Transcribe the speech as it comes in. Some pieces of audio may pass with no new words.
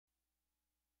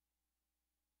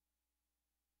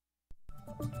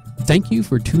Thank you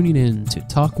for tuning in to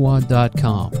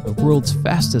TalkWad.com, the world's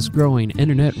fastest growing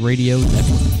internet radio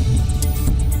network.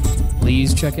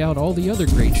 Please check out all the other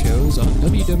great shows on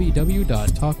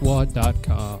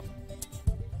www.talkwad.com.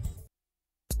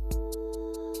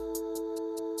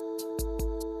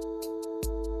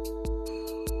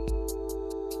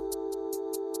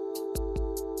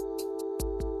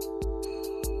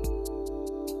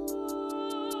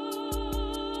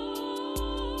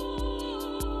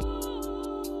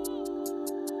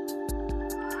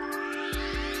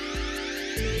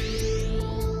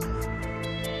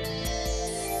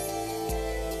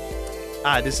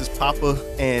 Hi, this is Papa,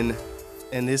 and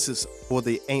this is for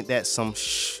the Ain't That Some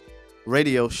Shh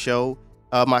radio show.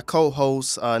 My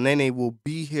co-host, Nene, will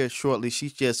be here shortly.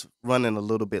 She's just running a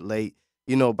little bit late.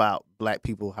 You know about black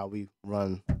people, how we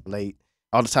run late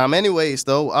all the time. Anyways,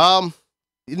 though,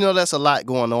 there's a lot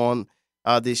going on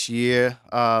this year,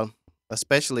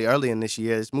 especially early in this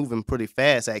year. It's moving pretty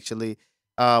fast, actually,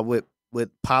 with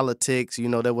politics.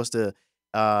 There was the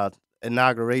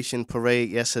inauguration parade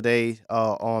yesterday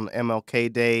on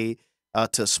MLK Day,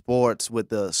 to sports with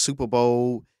the Super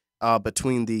Bowl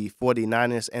between the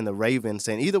 49ers and the Ravens.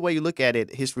 And either way you look at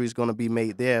it, history is going to be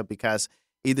made there, because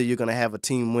either you're going to have a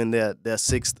team win their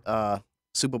sixth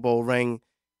Super Bowl ring,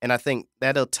 and I think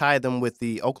that'll tie them with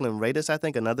the Oakland Raiders, I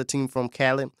think, another team from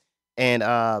Cali. And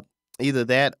either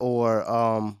that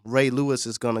or Ray Lewis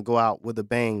is going to go out with a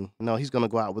bang. No, he's going to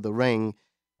go out with a ring.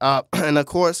 And, of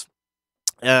course,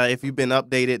 if you've been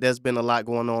updated, there's been a lot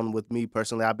going on with me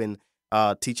personally. I've been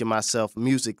teaching myself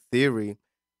music theory,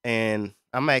 and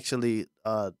I'm actually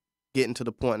getting to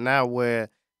the point now where,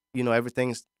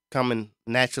 everything's coming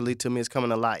naturally to me. It's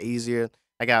coming a lot easier.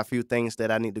 I got a few things that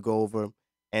I need to go over,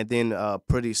 and then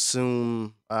pretty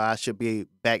soon I should be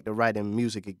back to writing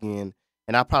music again,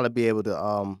 and I'll probably be able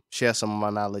to share some of my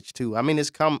knowledge too. I mean,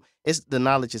 it's the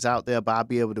knowledge is out there, but I'll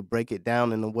be able to break it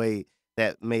down in a way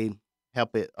that may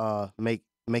help it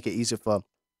make it easier for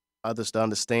others to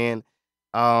understand.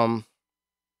 Um,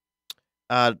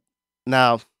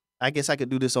 Now, I guess I could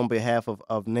do this on behalf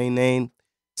of Nene,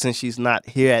 since she's not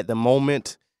here at the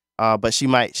moment, but she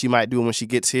might do it when she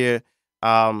gets here.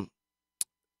 Um,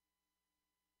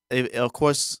 of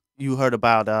course, you heard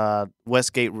about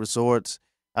Westgate Resorts.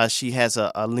 She has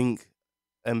a link,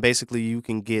 and basically you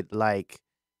can get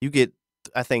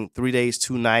I think 3 days,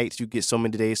 2 nights. You get so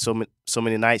many days, so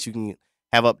many nights. You can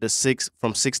have up to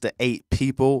from 6 to 8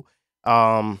 people.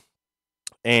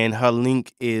 And her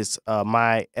link is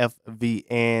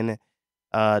myfvn.com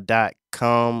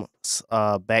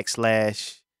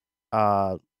backslash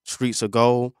streets of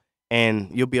gold,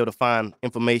 and you'll be able to find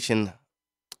information,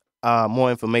 more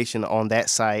information on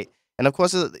that site. And of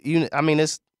course,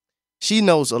 she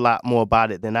knows a lot more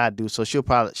about it than I do, so she'll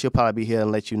probably be here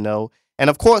and let you know. And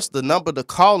of course, the number to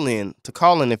call in,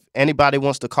 if anybody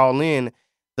wants to call in,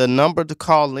 the number to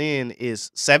call in is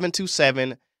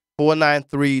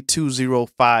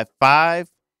 727-493-2055,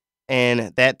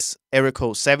 and that's area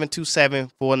code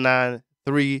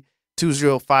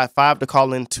 727-493-2055 to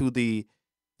call into the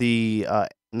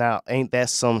now Ain't That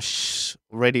Some Shh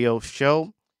radio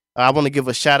show. I want to give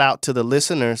a shout out to the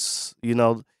listeners,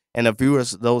 and the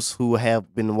viewers, those who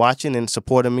have been watching and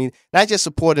supporting me, not just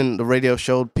supporting the radio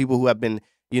show, people who have been,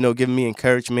 giving me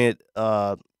encouragement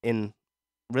in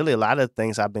really a lot of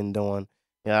things I've been doing.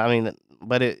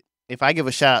 But if I give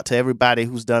a shout out to everybody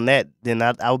who's done that, then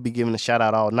I would be giving a shout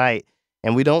out all night,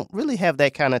 and we don't really have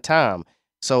that kind of time.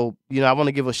 So, I want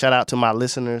to give a shout out to my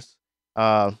listeners.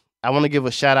 I want to give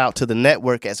a shout out to the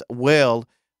network as well.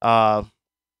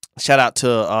 Shout out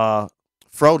to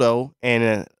Frodo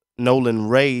and Nolan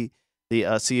Ray, the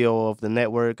CEO of the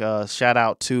network. Shout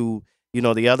out to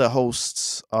the other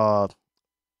hosts that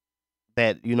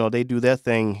they do their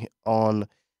thing on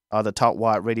the Talk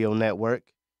Wide Radio Network.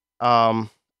 And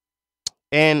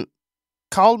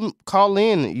call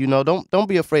in. Don't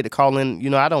be afraid to call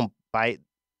in. I don't bite.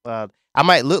 I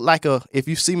might look like if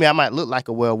you see me, I might look like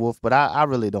a werewolf, but I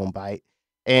really don't bite.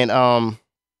 And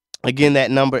again, that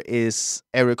number is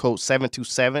area code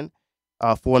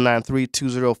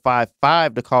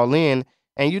 727-493-2055 to call in,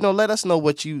 and let us know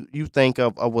what you think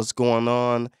of what's going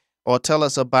on, or tell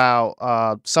us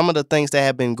about some of the things that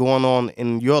have been going on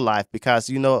in your life, because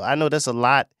I know there's a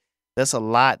lot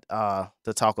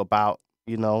to talk about,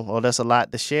 or there's a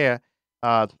lot to share.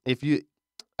 I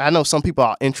know some people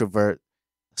are introvert,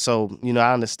 so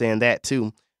I understand that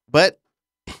too, but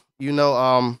you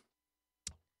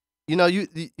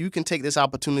can take this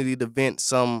opportunity to vent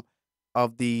some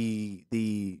of the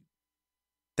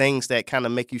things that kind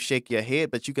of make you shake your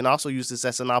head, but you can also use this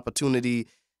as an opportunity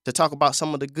to talk about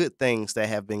some of the good things that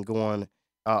have been going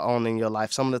on in your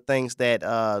life, some of the things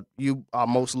that you are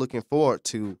most looking forward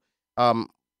to. Um,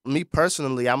 Me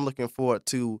personally, I'm looking forward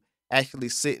to actually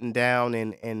sitting down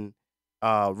and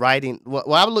writing.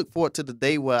 Well, I look forward to the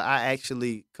day where I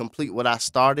actually complete what I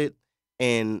started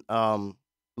and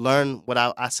learn what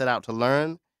I set out to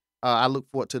learn. I look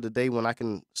forward to the day when I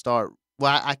can start.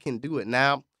 Well, I can do it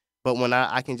now, but when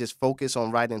I can just focus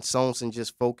on writing songs and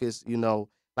just focus,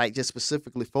 like just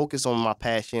specifically focus on my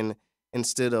passion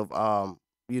instead of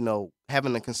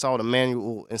having to consult a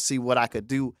manual and see what I could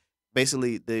do.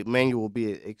 Basically, the manual will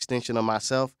be an extension of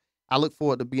myself. I look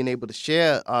forward to being able to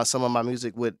share some of my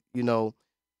music with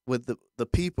with the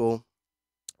people.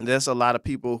 There's a lot of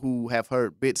people who have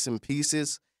heard bits and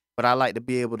pieces, but I like to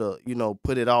be able to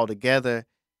put it all together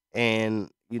and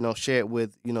share it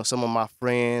with some of my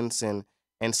friends and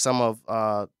some of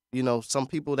some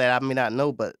people that I may not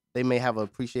know, but they may have an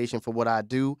appreciation for what I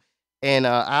do. And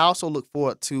I also look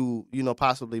forward to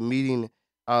possibly meeting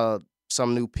uh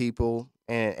some new people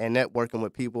and networking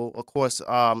with people. Of course,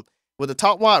 with the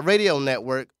Talk Wide Radio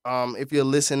Network, if you're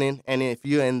listening and if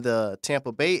you're in the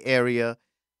Tampa Bay area,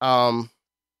 um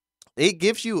it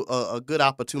gives you a good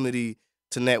opportunity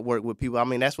to network with people. I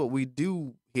mean, that's what we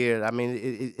do here. I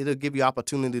mean, it'll give you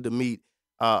opportunity to meet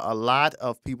a lot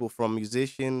of people, from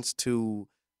musicians to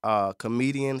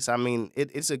comedians. I mean,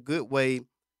 it's a good way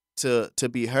to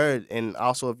be heard. And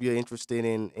also, if you're interested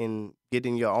in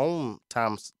getting your own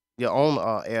times, your own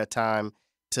airtime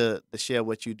to share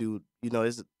what you do,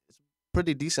 it's a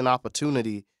pretty decent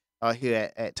opportunity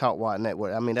here at Talk Wide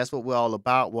Network. I mean, that's what we're all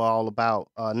about. We're all about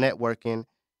networking.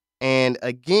 And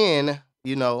again,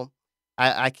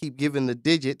 I keep giving the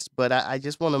digits, but I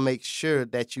just want to make sure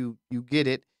that you get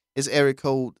it. It's area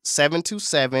code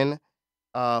 727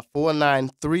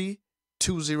 493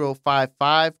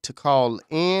 2055 to call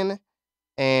in.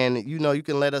 And you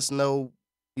can let us know,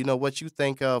 what you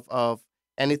think of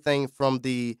anything from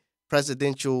the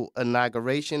presidential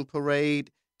inauguration parade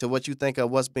to what you think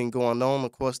of what's been going on.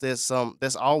 Of course, there's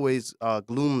always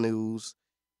gloom news.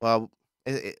 Well,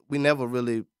 we never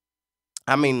really,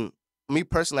 I mean, me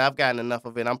personally, I've gotten enough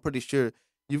of it. I'm pretty sure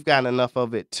you've gotten enough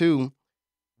of it too.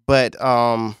 But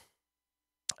I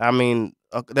mean,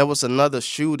 there was another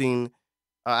shooting.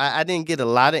 I didn't get a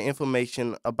lot of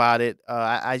information about it.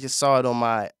 I just saw it on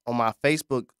my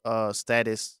Facebook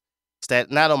status.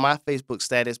 Not on my Facebook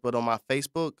status, but on my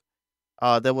Facebook.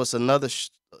 There was another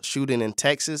shooting in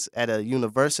Texas at a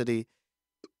university.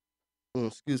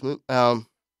 Excuse me. And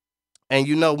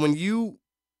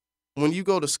when you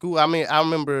go to school, I mean, I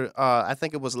remember, I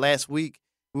think it was last week,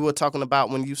 we were talking about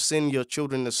when you send your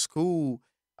children to school,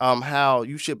 how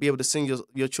you should be able to send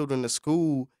your children to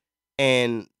school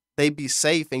and they be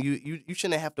safe, and you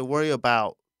shouldn't have to worry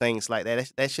about things like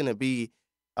that. That shouldn't be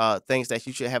things that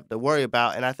you should have to worry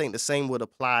about. And I think the same would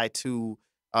apply to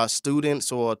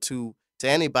students or to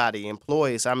anybody,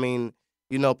 employees. I mean,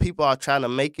 people are trying to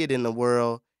make it in the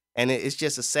world, and it's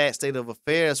just a sad state of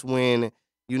affairs when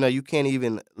you can't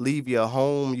even leave your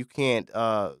home. You can't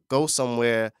go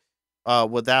somewhere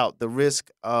without the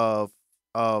risk of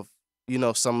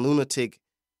some lunatic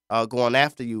going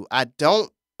after you. I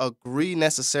don't agree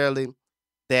necessarily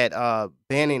that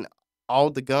banning all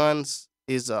the guns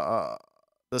is the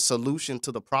solution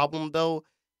to the problem, though,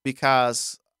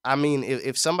 because I mean,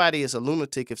 if somebody is a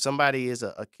lunatic, if somebody is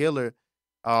a killer,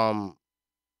 um,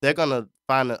 they're gonna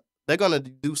they're gonna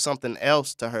do something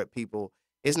else to hurt people.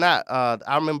 It's not.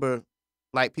 I remember,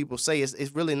 like people say,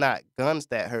 it's really not guns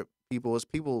that hurt people. It's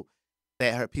people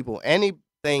that hurt people.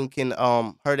 Anything can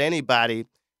hurt anybody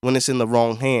when it's in the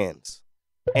wrong hands.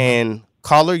 And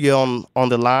caller, you're on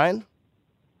the line.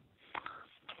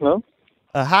 Hello?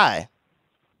 Hi.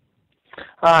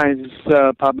 Hi, this is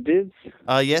Papa Dids.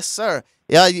 Yes, sir.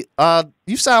 Yeah.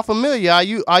 You sound familiar.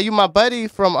 Are you my buddy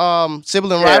from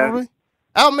Sibling Yeah. Rivalry?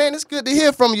 Oh man, it's good to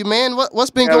hear from you, man.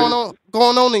 What's been Yeah, I was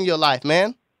going on in your life,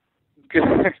 man? just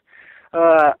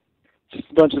just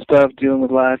a bunch of stuff, dealing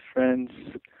with life, friends,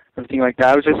 everything like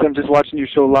that. I'm just watching your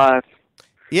show live.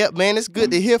 Yeah, man, it's good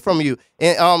Um, to hear from you.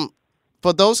 And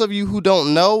for those of you who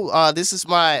don't know, this is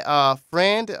my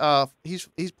friend.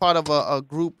 He's part of a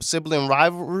group, Sibling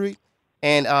Rivalry,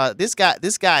 and this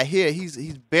guy here, he's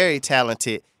very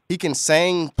talented. He can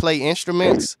sing, play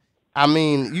instruments. I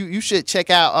mean, you should check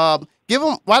out. Give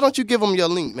him. Why don't you give him your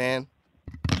link, man?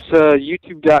 it's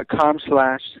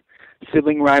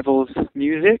youtube.com/sibling rivals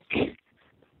music.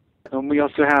 We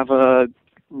also have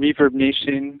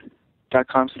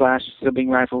reverbnation.com/sibling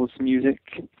rivals music.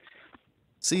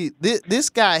 See, this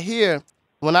guy here,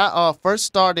 when I first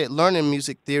started learning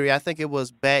music theory, I think it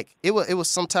was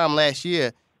sometime last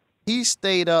year. he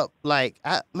stayed up like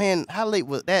man, how late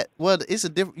was that? Well, it's a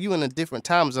different you in a different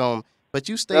time zone, but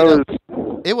you That stayed up.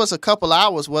 was, It was a couple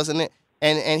hours, wasn't it?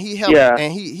 And yeah.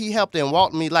 he helped and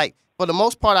walked me like for the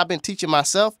most part I've been teaching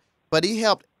myself, but he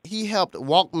helped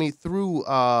walk me through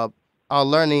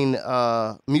learning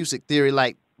music theory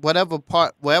like whatever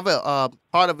part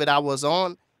of it I was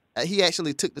on. He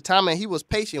actually took the time and he was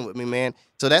patient with me, man.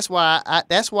 So that's why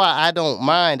I don't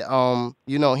mind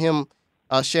him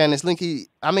sharing this link.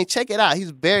 I mean, check it out. He's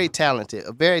very talented,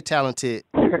 a very talented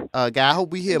guy. I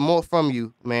hope we hear more from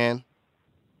you, man.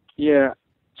 Yeah,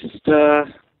 just yeah,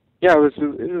 it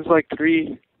was like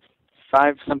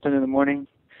 5 something in the morning.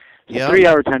 It's a Yep. 3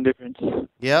 hour time difference.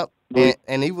 Yep. Wait.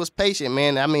 And he was patient,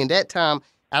 man. I mean, that time,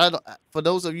 I don't. For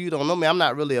those of you who don't know me, I'm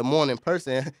not really a morning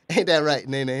person. Ain't that right,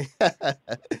 Nene?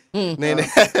 Nene.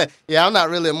 Uh, Yeah, I'm not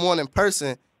really a morning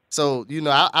person. So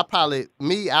I probably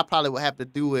would have to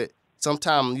do it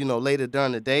sometime, later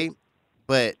during the day.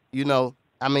 But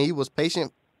I mean, he was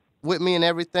patient with me and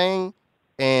everything,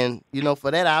 and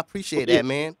for that I appreciate yeah, that,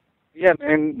 man. yeah,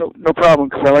 man, no problem.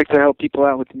 Because I like to help people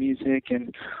out with the music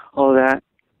and all that.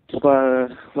 Just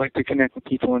like to connect with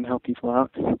people and help people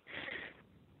out.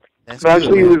 That's But good,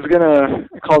 actually, I man. was gonna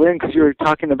call in because you were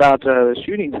talking about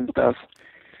shootings and stuff.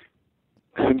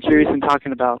 'Cause I'm curious in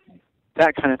talking about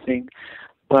that kind of thing.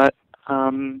 But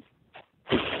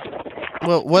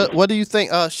Well, what do you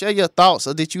think? Share your thoughts.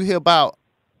 Or did you hear about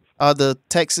the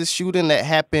Texas shooting that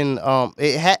happened?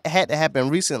 It had to happen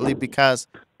recently because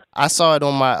I saw it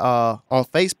on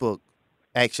Facebook.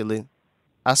 Actually,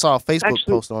 I saw a Facebook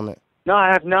actually, post on it. no,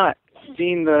 I have not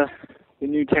seen the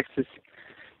new Texas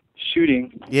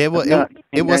shooting. Yeah, I've not it seen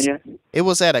that was yet. it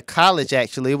was at a college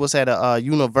actually. It was at a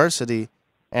university,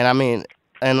 and I mean,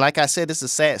 and like I said, it's a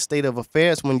sad state of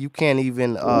affairs when you can't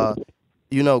even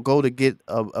go to get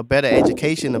a better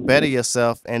education, to better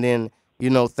yourself, and then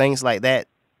things like that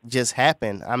just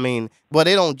happen. I mean, well,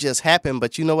 they don't just happen,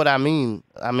 but you know what I mean.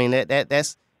 I mean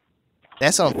that's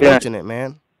Yeah. unfortunate,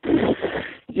 man.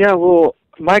 Yeah, well,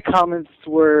 my comments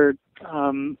were,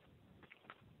 I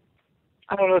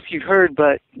don't know if you've heard,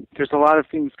 but there's a lot of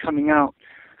things coming out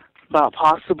about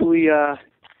possibly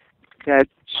that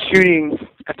shooting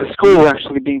at the school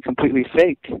actually being completely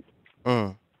fake.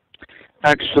 Mm.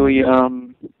 Actually,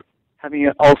 having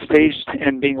it all staged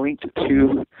and being linked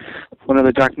to one of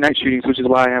the Dark Knight shootings, which is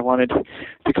why I wanted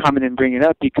to comment and bring it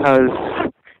up because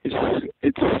it's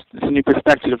a new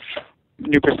perspective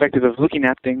of looking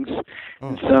at things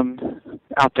and Mm. some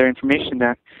out there information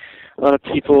that a lot of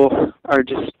people are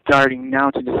just starting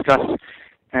now to discuss,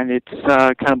 and it's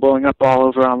kind of blowing up all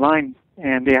over online.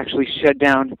 And they actually shut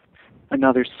down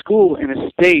another school in a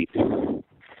state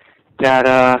that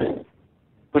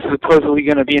was supposedly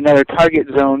going to be another target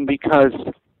zone because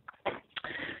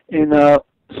in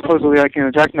supposedly like in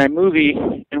a Dark Knight movie,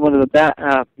 in one of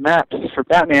the maps for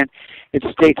Batman, it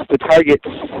states the targets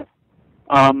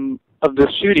of the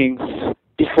shootings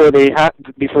before they've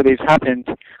happened,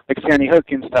 like Sandy Hook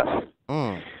and stuff.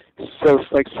 Mm. So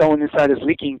it's like someone inside is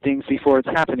leaking things before it's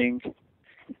happening,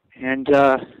 and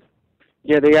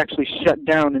yeah, they actually shut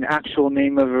down an actual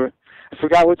name of I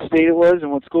forgot what state it was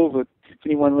and what school, but if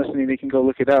anyone listening, they can go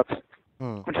look it up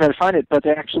Mm. and try to find it. But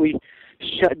they actually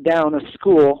shut down a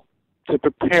school to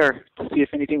prepare to see if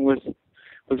anything was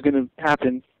going to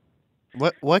happen.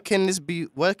 What can this be?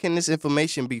 What can this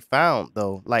information be found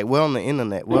though? Like, well, on the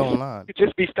internet, well, online. It could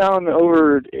just be found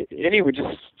over anywhere.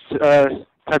 Just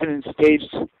type it in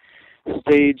staged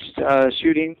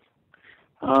shooting.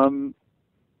 So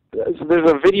there's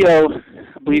a video,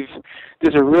 I believe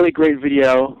there's a really great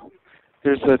video.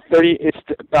 It's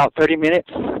about 30 minutes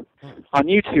on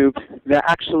YouTube that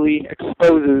actually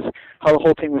exposes how the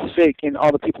whole thing was fake and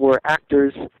all the people were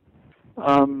actors,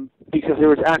 because there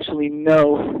was actually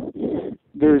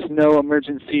there's no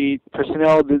emergency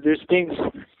personnel. There's things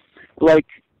like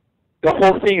the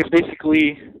whole thing is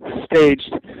basically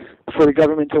staged for the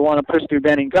government to want to push through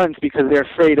banning guns because they're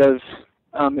afraid of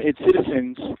its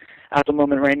citizens at the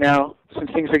moment right now, since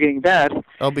things are getting bad.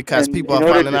 Oh, because And people in are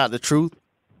order finding to, out the truth.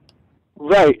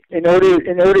 right, in order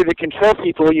to control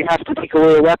people, you have to take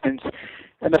away their weapons.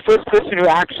 And the first person who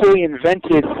actually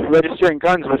invented registering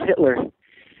guns was Hitler.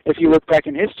 If you look back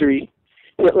in history,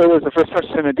 Hitler was the first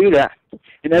person to do that.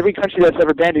 And every country that's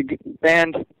ever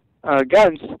banned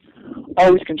guns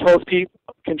always controls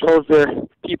their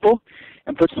people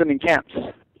and puts them in camps.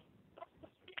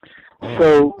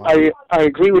 So I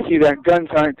agree with you that guns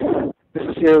aren't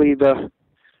necessarily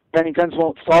banning guns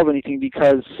won't solve anything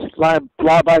because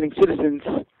law-abiding citizens,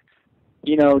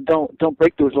 don't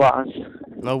break those laws.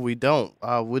 No, we don't.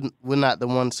 We're not the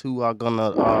ones who are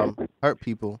gonna hurt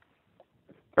people.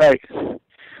 Right.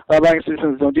 law-abiding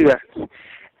citizens don't do that.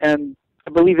 And I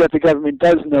believe that the government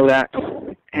does know that,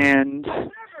 and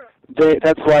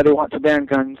that's why they want to ban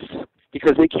guns,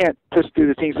 because they can't push through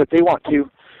the things that they want to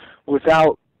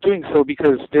without doing so,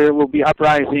 because there will be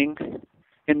uprising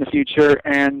in the future,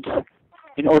 and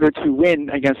in order to win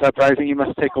against uprising, you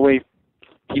must take away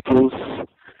people's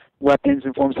weapons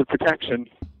and forms of protection.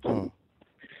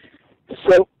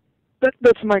 So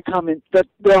that's my comment. That's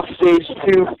off stage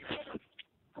too.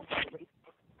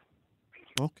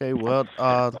 Okay, well,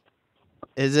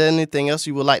 is there anything else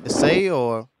you would like to say,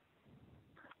 or?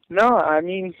 No, I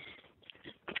mean,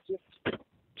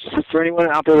 just for anyone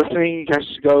out there listening, you guys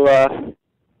should go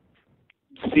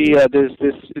see. There's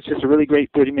this. It's just a really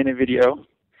great 30-minute video,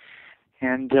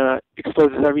 and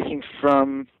exposes everything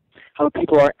from how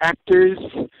people are actors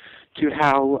to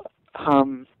how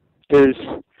there's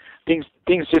things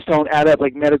just don't add up.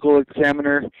 Like medical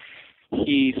examiner,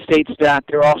 he states that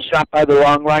they're all shot by the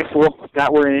wrong rifle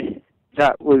that was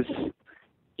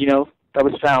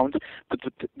found. But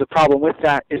the problem with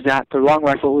that is that the wrong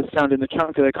rifle was found in the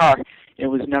trunk of the car. It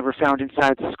was never found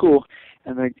inside the school,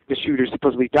 and the shooter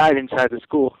supposedly died inside the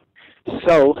school.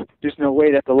 So there's no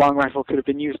way that the long rifle could have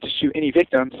been used to shoot any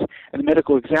victims, and the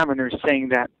medical examiner is saying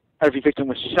that every victim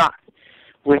was shot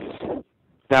with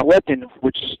that weapon,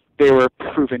 which they were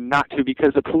proven not to,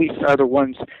 because the police are the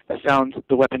ones that found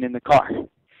the weapon in the car.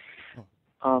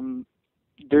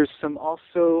 There's some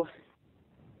also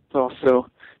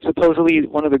supposedly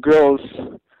one of the girls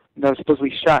that was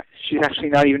supposedly shot, she's actually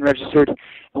not even registered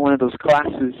in one of those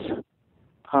classes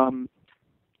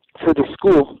for the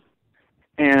school.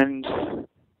 And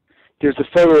there's a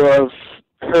photo of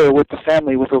her with the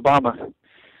family with Obama.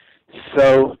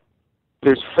 So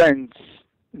there's friends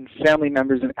and family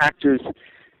members and actors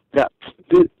that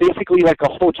basically like a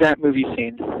whole giant movie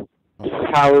scene. This is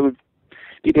how it would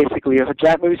be, basically a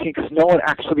giant movie scene, because no one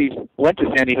actually went to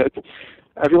Sandy Hook.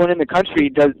 Everyone in the country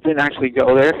didn't actually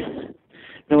go there.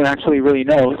 No one actually really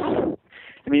knows.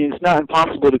 I mean, it's not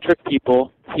impossible to trick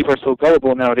people. People are so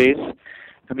gullible nowadays.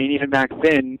 I mean, even back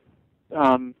then,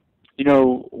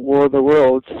 War of the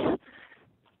Worlds,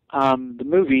 the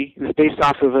movie was based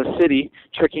off of a city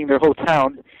tricking their whole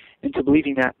town into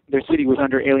believing that their city was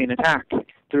under alien attack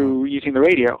through using the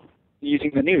radio,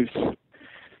 using the news.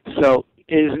 So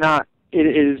it is not,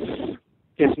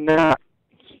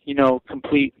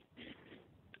 complete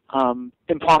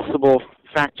impossible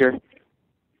factor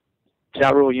to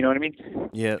that rule, you know what I mean?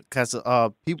 Yeah, because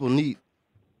people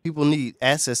need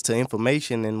access to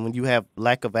information, and when you have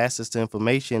lack of access to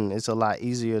information, it's a lot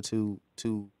easier to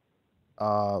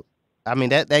I mean,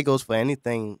 that goes for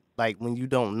anything. Like when you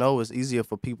don't know, it's easier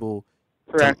for people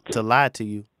to lie to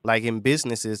you. Like in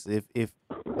businesses, if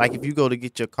you go to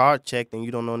get your car checked and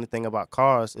you don't know anything about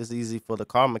cars, it's easy for the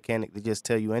car mechanic to just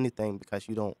tell you anything because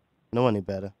you don't know any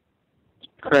better.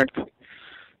 Correct.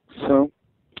 So,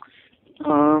 I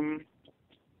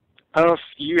don't know if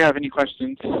you have any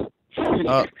questions.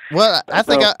 Well, I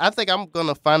think I'm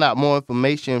gonna find out more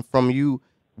information from you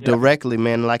directly,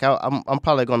 man. Like I'm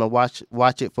probably gonna watch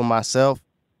it for myself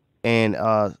and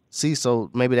see. So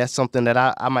maybe that's something that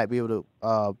I might be able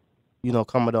to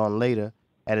comment on later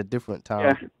at a different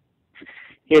time.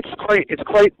 Yeah, it's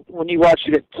quite when you watch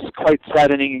it, it's quite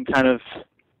saddening and kind of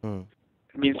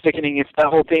I mean sickening. If the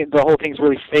whole thing's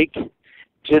really fake,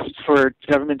 just for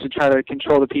government to try to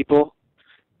control the people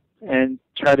and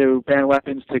try to ban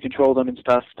weapons to control them and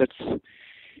stuff.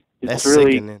 That's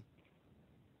really sickening.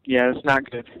 Yeah, it's not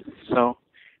good. So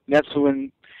that's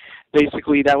when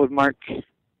basically that would mark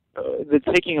the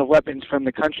taking of weapons from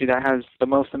the country that has the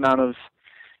most amount of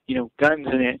guns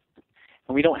in it.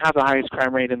 And we don't have the highest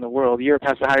crime rate in the world. Europe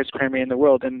has the highest crime rate in the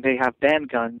world, and they have banned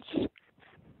guns.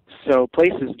 So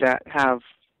places that have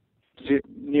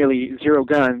nearly zero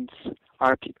guns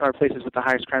are places with the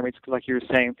highest crime rates, like you were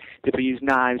saying. People use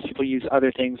knives, people use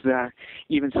other things that are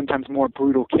even sometimes more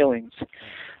brutal killings.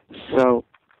 So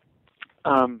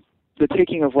the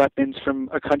taking of weapons from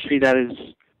a country that is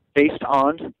based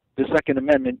on the Second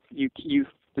Amendment, the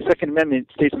Second Amendment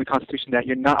states in the Constitution that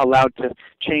you're not allowed to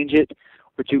change it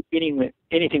or do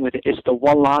anything with it. It's the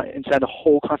one law inside the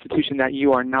whole Constitution that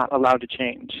you are not allowed to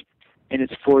change. And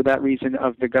it's for that reason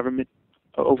of the government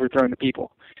overthrowing the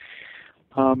people.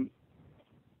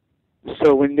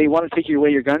 So when they want to take away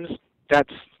your guns,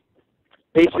 that's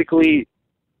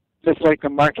like a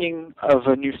marking of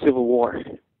a new civil war.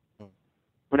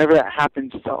 Whenever that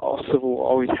happens, all civil war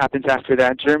always happens after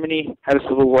that. Germany had a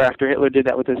civil war after Hitler did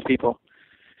that with his people.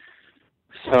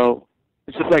 So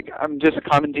it's just like I'm just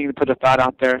commenting to put a thought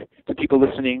out there to people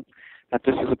listening that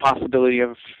this is a possibility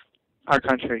of our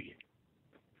country.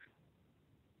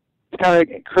 It's kind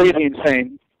of crazy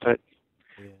insane but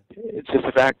Yeah. it's just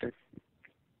a factor.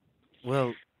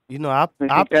 Well, you know, I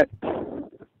And I I think that,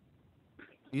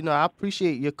 I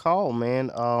appreciate your call, man.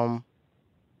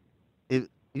 It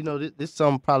this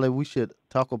something probably we should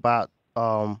talk about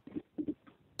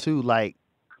too, like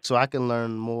so I can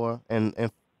learn more and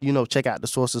check out the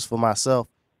sources for myself,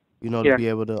 to yeah, be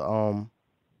able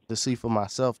to see for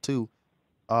myself too.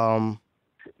 Um,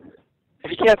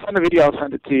 if you can't send a video, I'll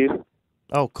send it to you.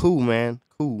 oh, cool, man,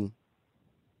 cool.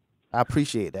 I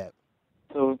appreciate that,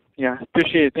 So yeah,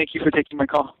 appreciate it. Thank you for taking my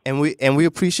call. and we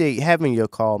appreciate having your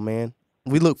call, man.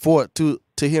 We look forward to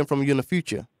hearing from you in the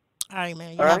future. All right,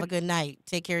 man. You All have right. a good night.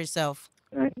 Take care of yourself.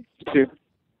 All right. You too.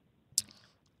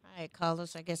 All right,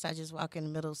 callers. I guess I just walk in the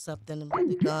middle of something about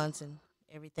the guns and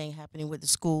everything happening with the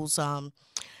schools.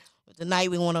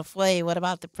 Tonight we want to play. What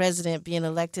about the president being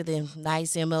elected and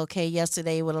nice MLK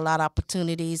yesterday with a lot of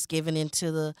opportunities given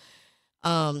into the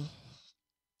um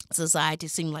society?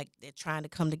 Seem like they're trying to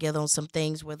come together on some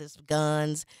things, whether it's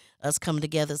guns, us coming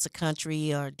together as a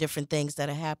country, or different things that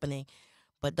are happening.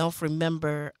 But don't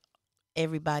remember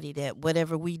everybody that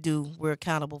whatever we do, we're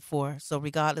accountable for. So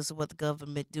regardless of what the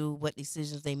government do, what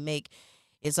decisions they make,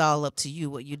 it's all up to you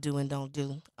what you do and don't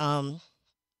do. And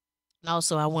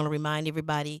also, I want to remind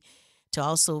everybody to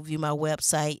also view my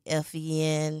website,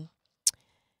 FEN I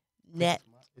think net.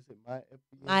 is it my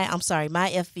FBN? My I'm sorry, my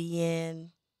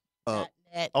FEN Uh, dot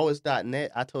net. oh, it's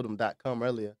 .net. I told him .com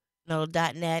earlier. No,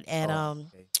 dot net at Oh,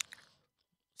 okay.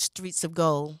 Streets of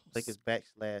Gold. I think it's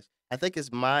backslash. I think it's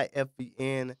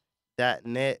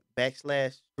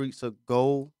myfbn.net/streets of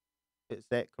gold. Is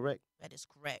that correct? That is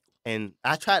correct. And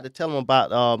I tried to tell them about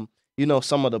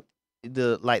some of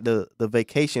the like the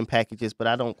vacation packages, but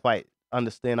I don't quite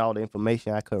understand all the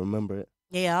information. I couldn't remember it.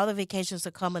 Yeah, all the vacations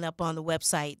are coming up on the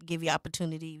website. Give you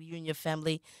opportunity, you and your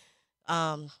family,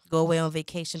 go away on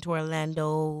vacation to Orlando,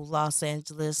 Los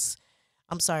Angeles.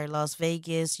 I'm sorry, Las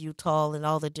Vegas, Utah, and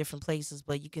all the different places.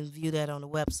 But you can view that on the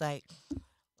website.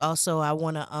 Also, I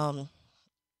want to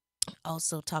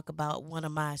also talk about one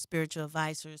of my spiritual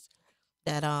advisors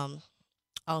that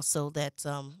also that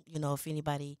if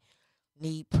anybody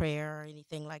need prayer or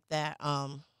anything like that,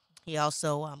 he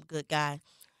also good guy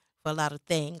for a lot of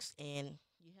things. And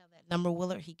you have that number,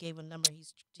 Willard. He gave a number.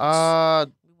 He's Uh,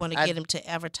 we want to I get him to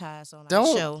advertise on our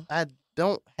don't show. I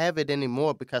don't have it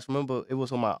anymore because remember it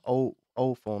was on my old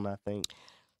phone. I think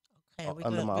Okay, we're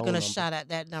under gonna my we're old gonna number. shout out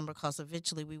that number because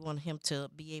eventually we want him to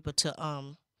be able to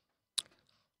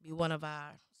be one of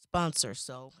our sponsors.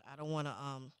 So I don't want to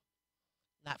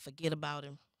not forget about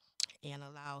him and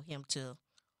allow him to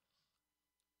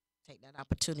take that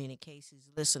opportunity in case he's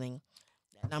listening.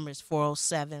 That number is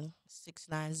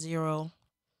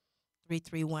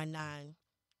 407-690-3319.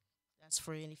 That's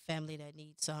for any family that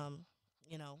needs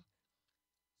you know,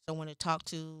 someone to talk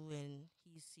to, and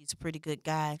he's a pretty good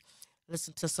guy.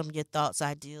 Listen to some of your thoughts,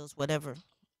 ideas, whatever.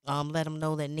 Let him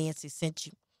know that Nancy sent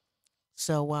you.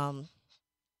 So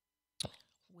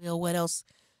Will, what else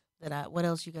you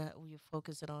got you're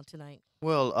focusing on tonight?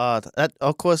 Well,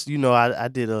 of course, we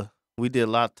did a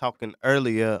lot of talking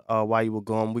earlier while you were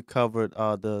gone. We covered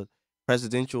the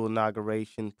presidential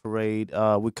inauguration parade.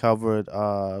 We covered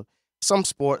some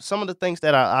sports, some of the things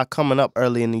that are coming up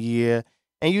early in the year.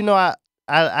 And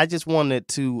I just wanted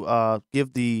to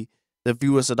give the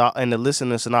viewers and the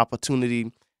listeners an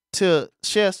opportunity to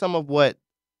share some of what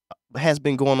has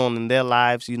been going on in their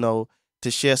lives, to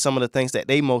share some of the things that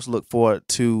they most look forward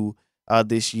to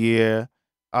this year.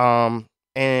 And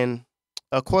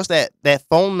of course that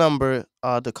phone number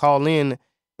to call in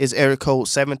is area code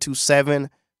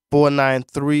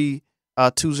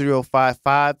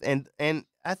 727-493-2055. And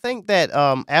I think that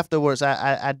afterwards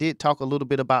I did talk a little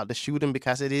bit about the shooting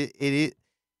because it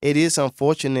is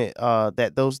unfortunate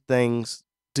that those things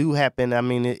do happen. I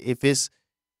mean, if it's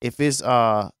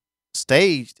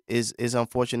staged is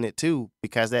unfortunate too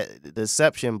because that the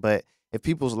deception. But if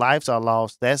people's lives are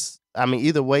lost, that's I mean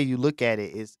either way you look at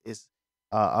it is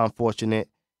unfortunate.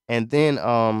 And then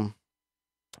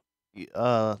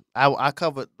I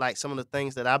covered like some of the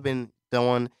things that I've been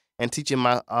doing and teaching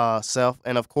my self.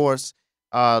 And of course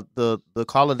the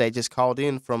caller that just called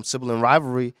in from sibling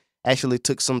rivalry actually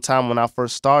took some time when I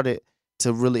first started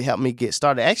to really help me get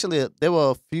started. Actually there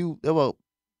were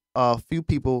a few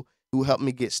people who helped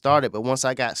me get started, but once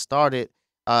I got started,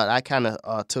 I kind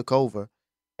of took over.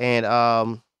 And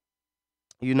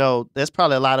there's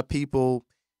probably a lot of people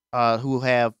who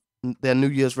have their New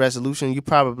Year's resolution. You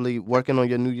probably working on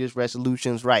your New Year's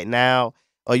resolutions right now,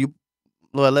 or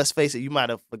well, let's face it, you might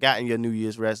have forgotten your New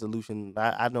Year's resolution.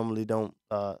 I normally don't.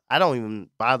 I don't even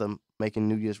bother making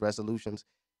New Year's resolutions.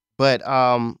 But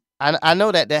I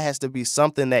know that there has to be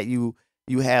something that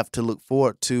you have to look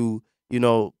forward to, you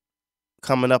know,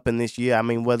 coming up in this year? I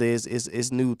mean, whether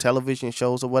it's new television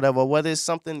shows or whatever, whether it's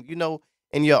something, you know,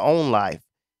 in your own life.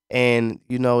 And,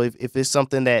 you know, if it's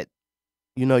something that,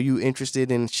 you know, you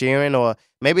interested in sharing, or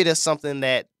maybe there's something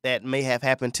that may have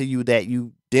happened to you that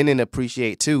you didn't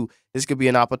appreciate too. This could be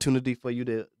an opportunity for you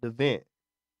to vent.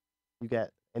 You got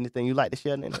anything you like to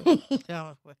share, Nene?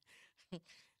 Oh,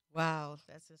 wow,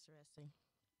 that's interesting.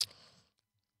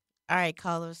 All right,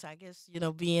 callers. I guess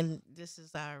being this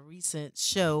is our recent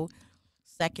show,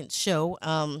 second show.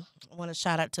 I want to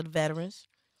shout out to the veterans.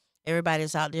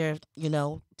 Everybody's out there,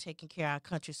 taking care of our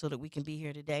country so that we can be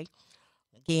here today.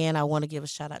 Again, I want to give a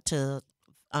shout out to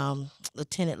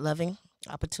Lieutenant Loving.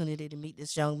 Opportunity to meet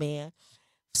this young man.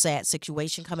 Sad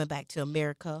situation coming back to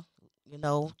America.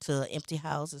 To an empty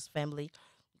house, his family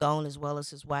gone as well as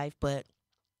his wife, but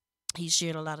he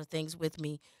shared a lot of things with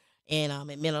me, and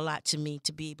it meant a lot to me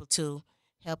to be able to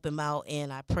help him out.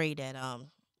 And I pray that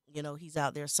he's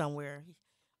out there somewhere.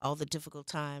 All the difficult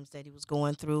times that he was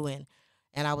going through, and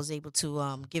I was able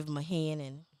to give him a hand,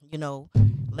 and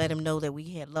let him know that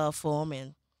we had love for him,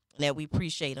 and that we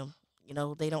appreciate him.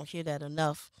 They don't hear that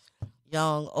enough.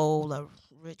 Young, old, or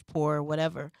rich, poor,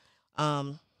 whatever.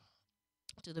 Um,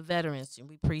 to the veterans, and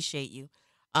we appreciate you.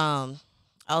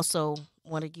 Also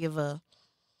want to give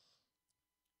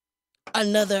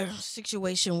another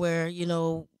situation where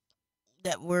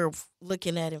that we're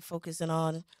looking at and focusing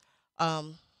on,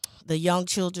 um, the young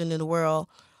children in the world,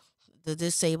 the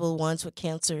disabled ones with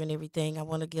cancer and everything. I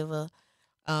want to give a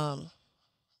um,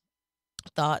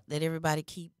 thought that everybody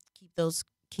keep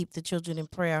the children in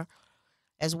prayer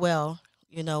as well.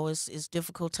 It's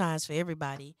difficult times for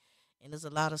everybody, and there's a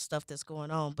lot of stuff that's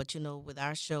going on. But with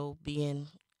our show being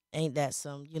ain't that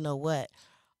some, what,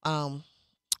 um,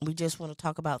 we just want to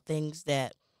talk about things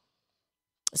that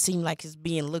seem like it's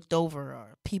being looked over,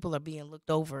 or people are being looked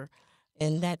over,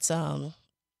 and that's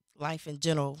life in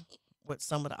general, with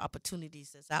some of the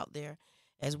opportunities that's out there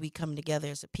as we come together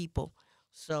as a people.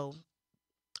 So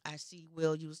I see,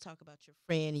 Will, you was talking about your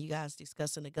friend, and you guys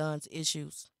discussing the guns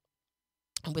issues,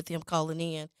 and with him calling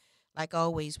in. Like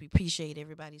always, we appreciate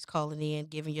everybody's calling in,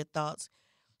 giving your thoughts,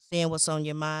 saying what's on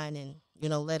your mind, and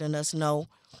letting us know.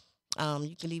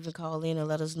 You can even call in and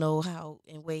let us know how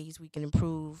in ways we can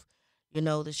improve,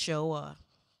 the show, or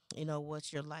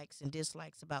what's your likes and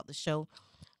dislikes about the show.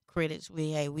 Critics,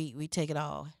 we take it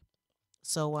all.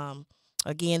 So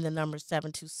again, the number is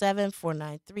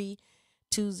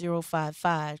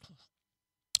 727-493-2055.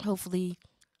 Hopefully,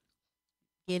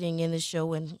 getting in the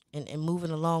show and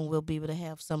moving along, we'll be able to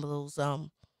have some of those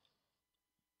some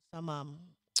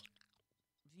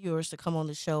viewers to come on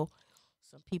the show.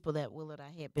 Some people that Willard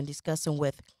I had been discussing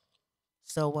with.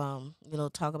 So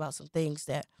talk about some things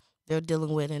that they're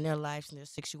dealing with in their lives and their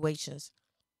situations.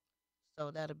 So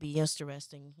that'll be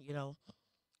interesting.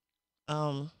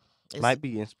 It's Might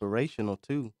be inspirational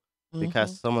too,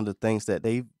 because mm-hmm, some of the things that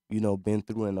they've, you know, been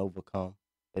through and overcome.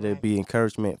 It'll right. be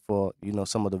encouragement for, you know,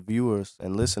 some of the viewers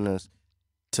and listeners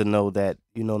to know that,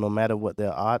 you know, no matter what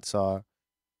their odds are,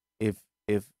 if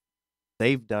if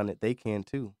they've done it, they can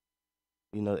too.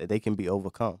 You know, they can be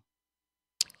overcome.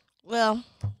 Well,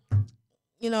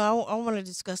 I want to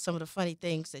discuss some of the funny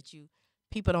things that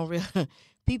people don't real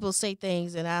people say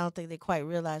things, and I don't think they quite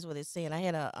realize what they're saying. I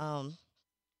had an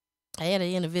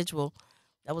individual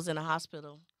that was in a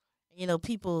hospital.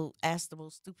 People ask the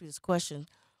most stupidest question.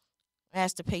 I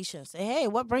asked the patient, say, "Hey,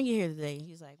 what bring you here today?"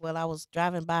 He's like, "Well, I was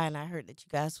driving by and I heard that you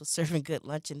guys were serving good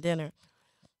lunch and dinner."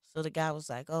 So the guy was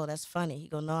like, "Oh, that's funny." He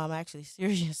go, "No, I'm actually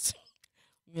serious."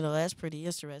 That's pretty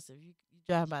interesting. You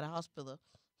drive by the hospital,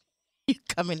 you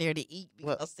come in there to eat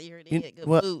Well, because they heard they you had good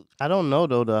well, food. I don't know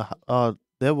though.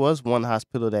 There was one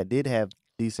hospital that did have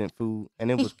decent food,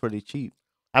 and it was pretty cheap.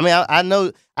 I mean, I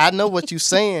know what you're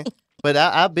saying, but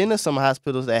I've been to some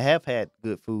hospitals that have had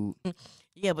good food.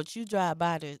 Yeah, but you drive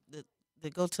by to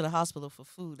go to the hospital for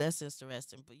food. That's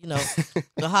interesting. But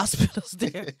the hospitals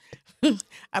there.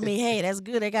 I mean, hey, that's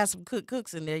good. They got some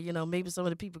cooks in there. Maybe some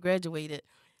of the people graduated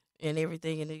and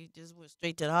everything, and they just went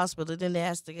straight to the hospital. Then they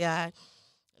asked the guy,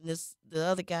 and the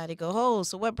other guy. They go, "Oh,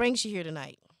 so what brings you here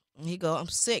tonight?" And he go, "I'm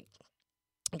sick."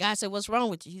 The guy said, "What's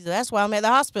wrong with you?" He said, "That's why I'm at the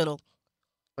hospital."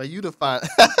 For you to find,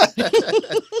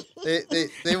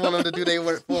 they want them to do their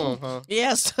work for them, huh?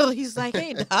 Yeah, so he's like,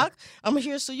 "Hey, doc, I'm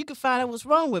here so you can find out what's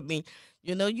wrong with me.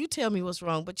 You tell me what's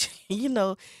wrong, but you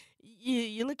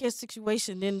look at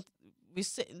situation, then we're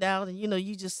sitting down, and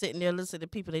you just sitting there listening to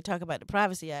people. They talk about the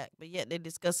Privacy Act, but yet they're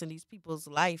discussing these people's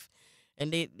life,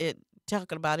 and they're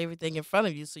talking about everything in front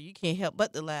of you, so you can't help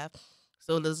but to laugh.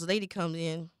 So this lady comes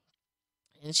in,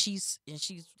 and she's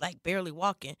like barely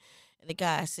walking, And the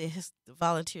guy says, the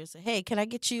volunteer said, "Hey, can I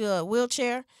get you a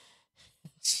wheelchair?"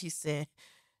 She said,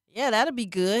 "Yeah, that'll be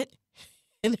good."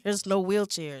 And there's no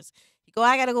wheelchairs. He go,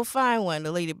 "I gotta go find one."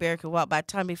 The lady bear could walk. By the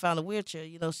time he found a wheelchair,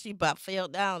 she about fell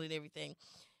down and everything.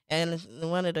 And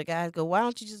one of the guys go, "Why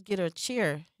don't you just get her a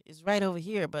chair? It's right over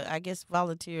here." But I guess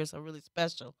volunteers are really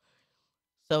special.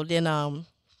 So then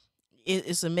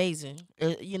it's amazing.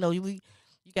 You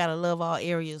gotta love all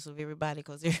areas of everybody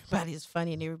because everybody is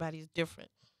funny and everybody is different.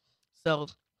 So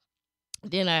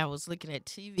then I was looking at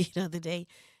TV the other day,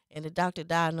 and the doctor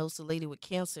diagnosed a lady with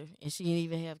cancer, and she didn't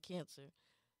even have cancer.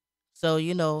 So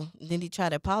then he tried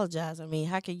to apologize. I mean,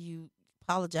 how can you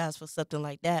apologize for something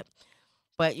like that?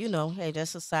 But hey,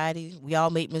 that's society. We all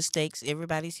make mistakes.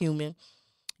 Everybody's human.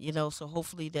 So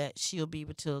hopefully that she'll be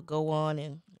able to go on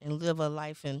and live a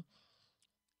life, and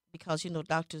because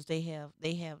doctors,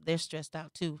 they're stressed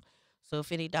out too. So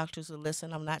if any doctors will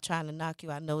listen, I'm not trying to knock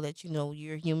you. I know that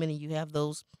you're human and you have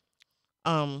those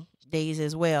days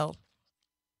as well.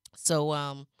 So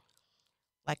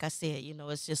like I said,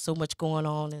 it's just so much going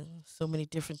on and so many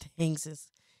different things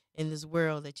in this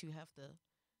world that you have to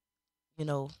you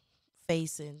know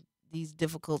face in these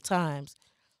difficult times.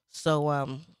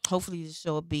 So hopefully this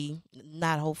show will be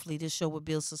not hopefully this show will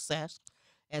be a success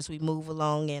as we move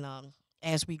along, and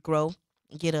as we grow,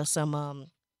 get us some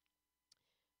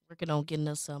working on getting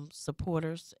us some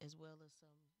supporters as well as some,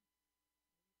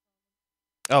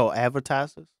 Oh,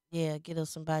 advertisers. yeah, get us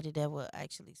somebody that will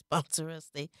actually sponsor us.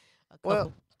 They a Well,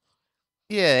 couple.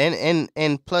 yeah,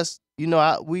 and plus,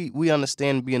 we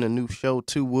understand being a new show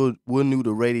too. We're new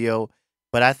to radio,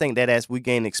 but I think that as we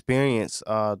gain experience,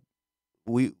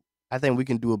 we I think we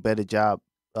can do a better job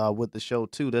with the show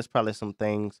too. There's probably some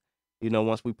things,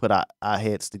 once we put our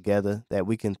heads together that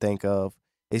we can think of.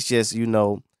 It's just,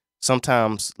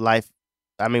 sometimes life.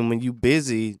 I mean, when you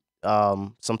busy,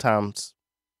 sometimes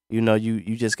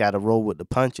you just got to roll with the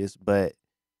punches. But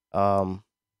um,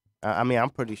 I mean, I'm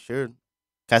pretty sure,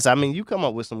 cause I mean, you come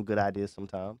up with some good ideas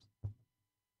sometimes.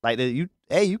 Like you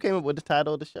came up with the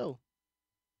title of the show.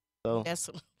 So That's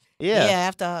yeah, yeah.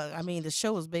 After I mean, the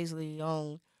show was basically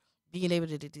on being able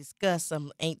to discuss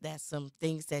some ain't that some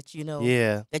things that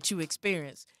yeah. that you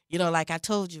experience. Like I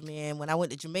told you, man, when I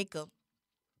went to Jamaica,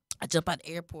 I jump out the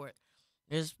airport.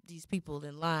 There's these people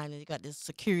in line, and you got this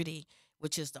security,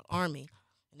 which is the army,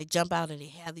 and they jump out and they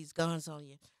have these guns on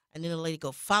you. And then the lady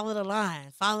go, "Follow the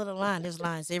line, follow the line." There's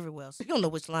lines everywhere, so you don't know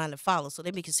which line to follow. So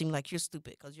they make it seem like you're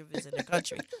stupid because you're visiting their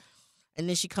country. And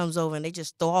then she comes over and they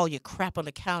just throw all your crap on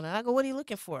the counter. And I go, "What are you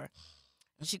looking for?"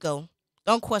 And she go,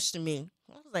 "Don't question me."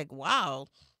 I was like, wow,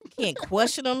 you can't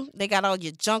question them. They got all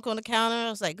your junk on the counter. I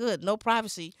was like, good, no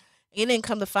privacy. It didn't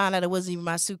come to find out it wasn't even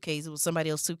my suitcase. It was somebody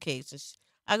else's suitcase. And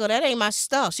I go, "That ain't my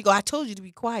stuff." She go, "I told you to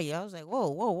be quiet." I was like, whoa,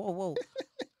 whoa, whoa, whoa.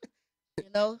 You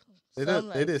know? They So did. I'm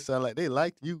They like, did sound like they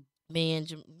liked you. man,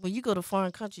 when you go to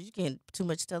foreign countries, you can't too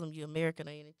much tell them you're American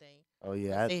or anything. Oh 'Cause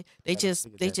yeah, they I done just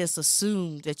figured they that. just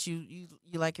assume that you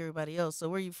like everybody else. So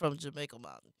where you from? Jamaica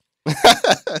Mountain.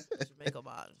 Jamaica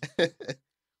Mountain.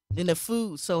 Then the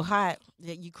food so hot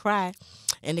that you cry,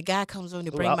 and the guy comes over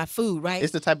to Ooh, bring my food. Right,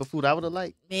 it's the type of food I would have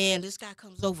liked. man, this guy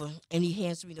comes over and he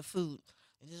hands me the food,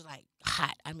 and it's like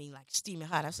hot. I mean, like steaming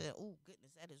hot. I said, "Oh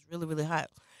goodness, that is really really hot."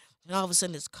 And all of a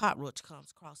sudden, this cockroach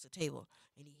comes across the table,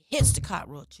 and he hits the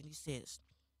cockroach, and he says,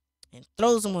 and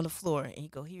throws him on the floor, and he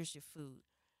go, "Here's your food."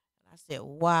 And I said,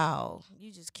 "Wow,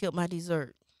 you just killed my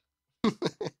dessert."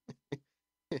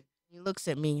 He looks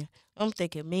at me. I'm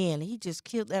thinking, man, he just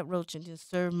killed that roach and just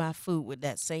served my food with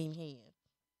that same hand.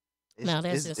 It's Now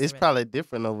that's it's interesting. probably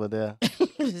different over there.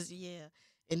 Yeah.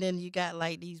 And then you got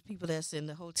like these people that's in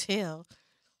the hotel.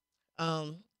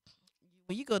 Um,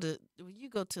 when you go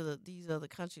to these other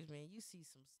countries, man, you see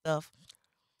some stuff.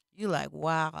 You like,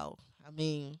 wow. I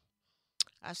mean,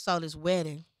 I saw this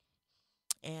wedding,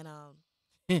 and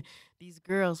these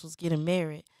girls was getting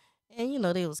married, and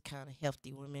they was kind of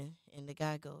hefty women. And the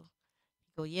guy go,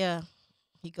 yeah.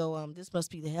 He go, this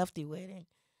must be the hefty wedding.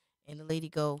 And the lady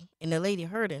go, and the lady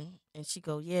heard him, and she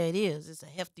go, "Yeah, it is. It's a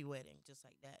hefty wedding, just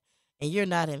like that. And you're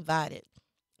not invited."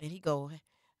 And he go,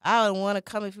 "I don't want to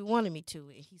come if you wanted me to."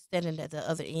 And he's standing at the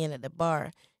other end at the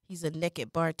bar. He's a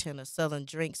naked bartender selling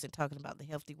drinks and talking about the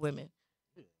healthy women.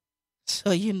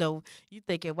 So you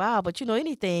thinking, wow, but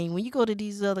anything when you go to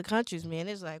these other countries, man,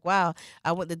 it's like, wow.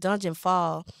 I went to Dungeon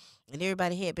Fall, and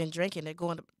everybody had been drinking. They're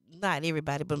going to not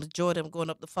everybody, but majority of them going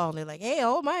up the fall, and they're like, "Hey,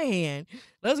 hold my hand,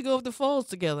 let's go up the falls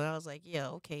together." And I was like, "Yeah,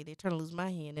 okay." They turn to lose my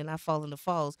hand, and I fall in the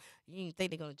falls. You didn't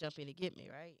think they're gonna jump in and get me,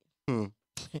 right?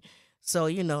 Hmm. So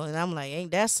and I'm like,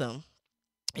 ain't that some?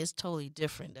 It's totally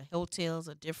different. The hotels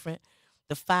are different.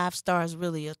 the 5 star is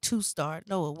really a 2 star.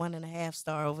 No, a 1.5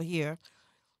 star over here.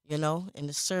 And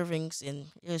the servings, and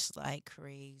it's like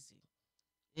crazy.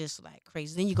 It's like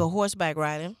crazy. Then you go horseback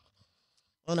riding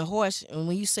on a horse, and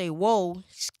when you say whoa,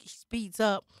 he speeds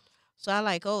up. So I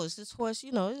like, oh, is this horse?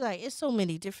 It's like it's so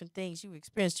many different things you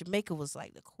experience. Jamaica was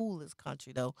like the coolest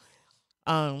country though.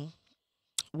 Um,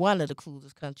 one of the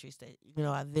coolest countries that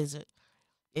I visit.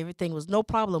 Everything was no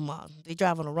problem on. They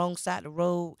drive on the wrong side of the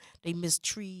road. They miss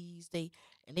trees. And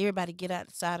everybody get out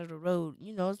the side of the road.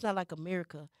 It's not like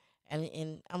America.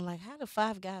 And I'm like, how do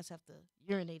 5 guys have to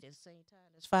urinate at the same time?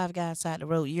 There's 5 guys side the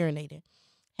road urinating,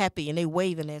 happy, and they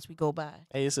waving as we go by.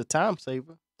 Hey, it's a time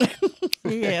saver.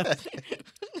 Yeah.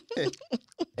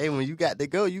 Hey, when you got to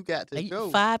go, you got to go.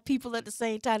 5 people at the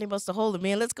same time. They must have hold it,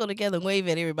 man. Let's go together and wave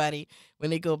at everybody when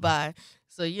they go by.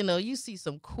 So you see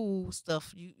some cool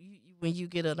stuff. You when you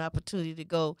get an opportunity to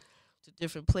go to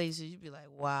different places, you be like,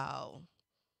 wow,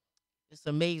 it's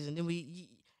amazing. Then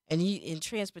in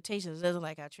transportation, it doesn't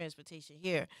like our transportation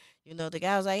here. The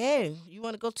guy was like, hey, you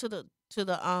want to go to the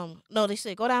no, they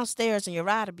said go downstairs and your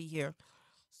ride will be here.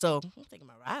 So I'm thinking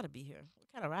my ride will be here.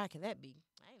 What kind of ride can that be?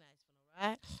 I ain't asked for no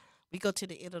ride. We go to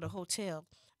the end of the hotel.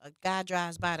 A guy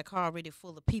drives by the car already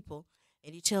full of people,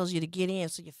 and he tells you to get in,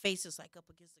 so your face is like up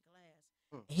against the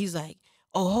glass. And he's like,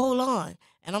 oh, hold on.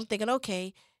 And I'm thinking,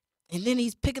 okay. And then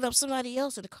he's picking up somebody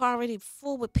else, and the car already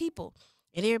full with people,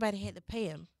 and everybody had to pay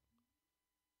him.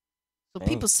 So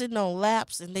people sitting on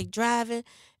laps, and they driving,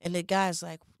 and the guy's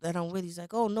like, that I'm with, he's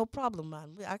like, oh, no problem,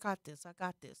 man. I got this.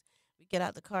 We get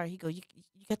out the car. He go, you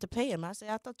got to pay him. I say,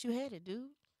 I thought you had it, dude.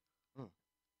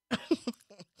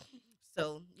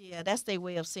 So, yeah, that's their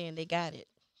way of saying they got it.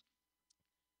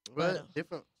 Well,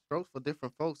 different strokes for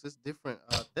different folks. It's different.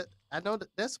 I know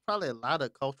that's probably a lot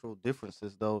of cultural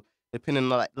differences, though, depending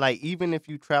on, like even if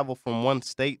you travel from one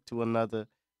state to another,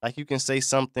 like you can say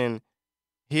something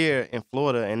here in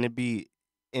Florida and it be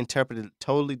interpreted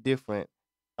totally different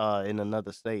in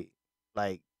another state.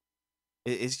 Like,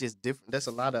 it's just different. There's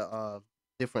a lot of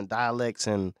different dialects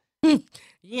and...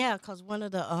 Yeah, because one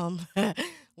of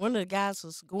the guys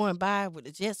was going by with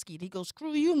a jet ski. He goes,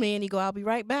 screw you, man. He go, I'll be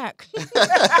right back.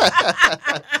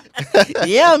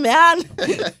 Yeah, man.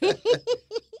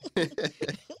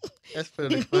 That's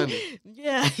pretty funny.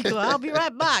 Yeah, he go, I'll be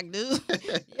right back, dude.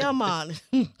 Yeah, man.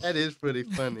 That is pretty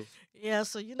funny. Yeah,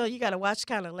 so, you got to watch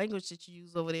kind of language that you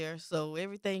use over there. So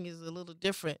everything is a little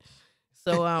different.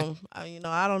 So, I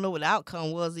don't know what the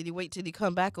outcome was. Did he wait till he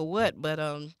come back or what? But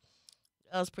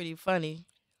that was pretty funny.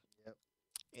 Yep.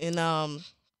 And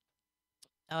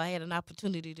I had an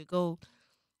opportunity to go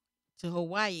to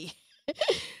Hawaii.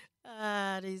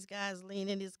 These guys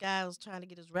leaning. This guy was trying to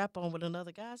get his rap on with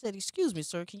another guy. I said, excuse me,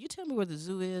 sir, can you tell me where the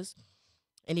zoo is?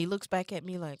 And he looks back at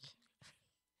me like,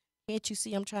 can't you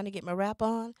see I'm trying to get my rap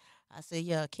on? I said,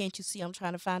 yeah, can't you see I'm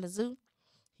trying to find a zoo?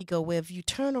 He go, well, if you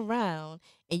turn around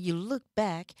and you look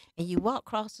back and you walk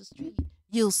across the street,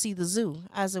 you'll see the zoo.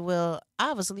 I said, well,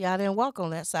 obviously I didn't walk on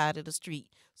that side of the street,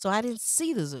 so I didn't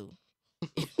see the zoo.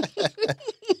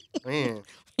 Man.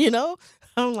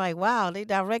 I'm like, wow, they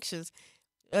directions.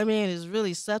 I mean, it's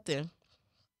really something.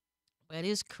 But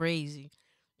it's crazy.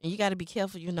 And you got to be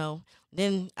careful,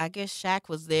 Then I guess Shaq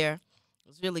was there. It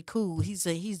was really cool. He's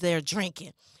there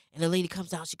drinking. And the lady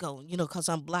comes down, she go, because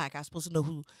I'm black, I'm supposed to know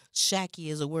who Shaq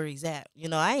is or where he's at.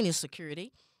 I ain't in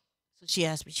security. So she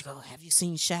asked me, she go, have you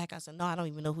seen Shaq? I said, no, I don't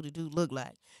even know who the dude look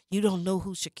like. You don't know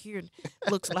who Shakir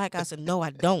looks like? I said, no,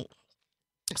 I don't.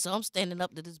 So I'm standing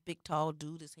up to this big, tall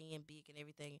dude, his hand big and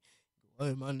everything.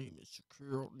 Hey, my name is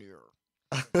Shakir O'Neal.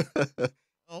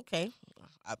 Okay.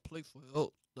 I play for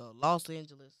Los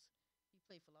Angeles. He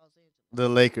played for Los Angeles. The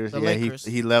Lakers. Lakers.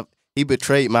 He left. He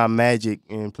betrayed my magic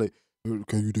and played. Can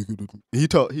you take it? He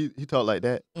talked like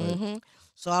that. Mm-hmm.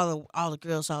 So all the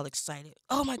girls all excited.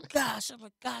 Oh my gosh!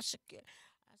 I said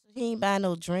he ain't buying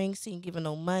no drinks. He ain't giving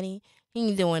no money. He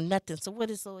ain't doing nothing. So what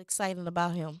is so exciting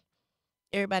about him?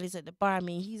 Everybody's at the bar. I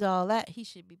mean, he's all that. He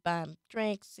should be buying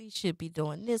drinks. He should be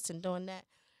doing this and doing that.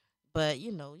 But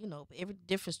every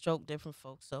different stroke, different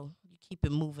folks. So you keep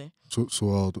it moving.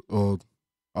 So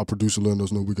our producer letting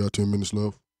us know we got 10 minutes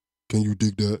left. Can you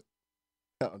dig that?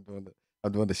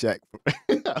 I'm doing the Shaq.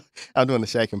 I'm doing the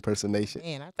Shaq impersonation.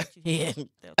 Man, I thought you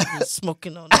had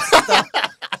smoking on that stuff.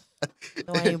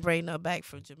 No, I ain't bringing her back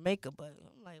from Jamaica, but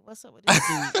I'm like, what's up with this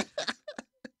dude?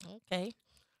 Okay.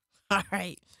 All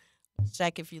right.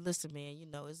 Shaq, if you listen, man,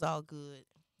 it's all good.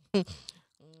 But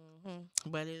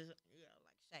it's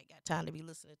like Shaq got time to be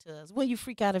listening to us. When you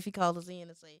freak out if he calls us in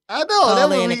and say, I know, that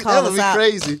would be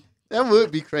crazy. That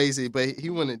would be crazy, but he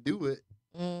wouldn't do it.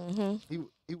 Mm-hmm.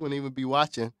 He wouldn't even be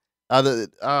watching. But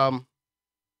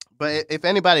if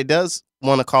anybody does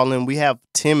want to call in, we have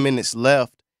 10 minutes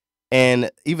left.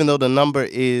 And even though the number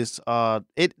is the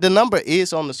number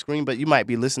is on the screen, but you might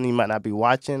be listening, you might not be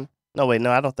watching. No, wait,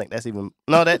 no, I don't think that's even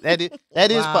no that is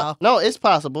Wow. no, it's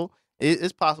possible.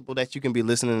 It's possible that you can be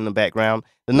listening in the background.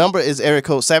 The number is area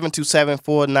code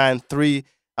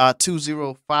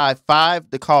 727-493-2055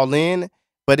 to call in.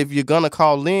 But if you're gonna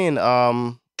call in,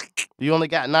 you only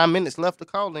got 9 minutes left to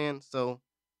call in. So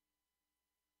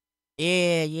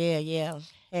Yeah.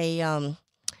 Hey,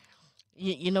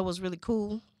 you know what's really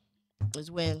cool is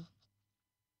when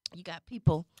you got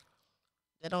people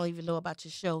that don't even know about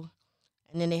your show,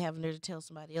 and then they have there to tell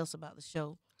somebody else about the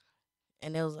show,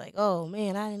 and they was like, "Oh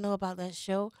man, I didn't know about that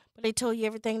show," but they told you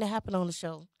everything that happened on the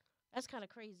show. That's kind of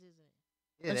crazy, isn't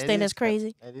it? yeah, Understand that's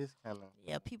crazy? That is kind of.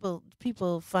 Yeah, people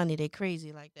funny, they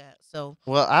crazy like that. So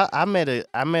Well, I met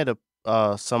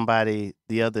a somebody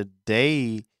the other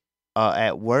day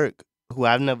at work who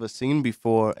I've never seen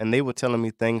before, and they were telling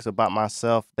me things about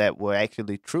myself that were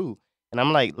actually true. And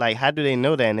I'm like, how do they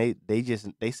know that? And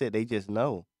they said they just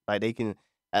know. Like they can.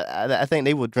 I think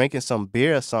they were drinking some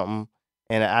beer or something,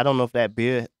 and I don't know if that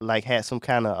beer like had some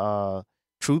kind of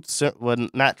well,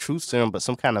 not truth serum, but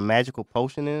some kind of magical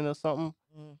potion in it or something.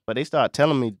 mm, But they started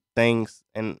telling me things,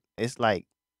 and it's like,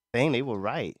 dang, they were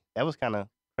right. That was kind of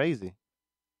crazy.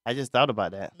 I just thought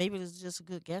about that. maybe it's just a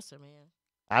good guesser, man.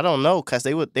 I don't know, cause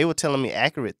they were telling me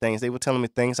accurate things. They were telling me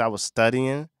things I was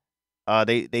studying.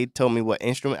 They told me what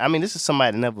instrument. I mean, this is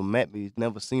somebody that never met me,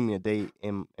 never seen me a day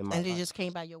in my And they life. just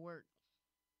came by your work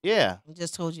Yeah, and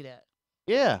just told you that.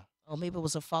 yeah. Oh, maybe it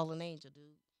was a fallen angel, dude.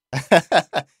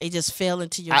 I, They just fell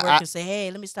into your work I and say, "Hey,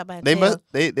 let me stop by and they tell." must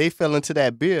they fell into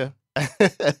that beer.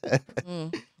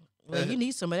 Mm. Well, you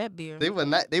need some of that beer. They were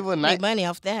not. They were Make nice. money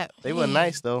off that. They were Hey.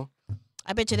 nice though.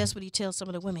 I bet you that's what he tells some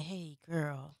of the women. Hey,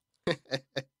 girl, let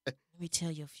me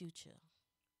tell your future.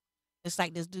 It's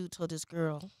like this dude told this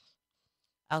girl,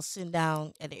 I was sitting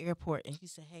down at the airport, and he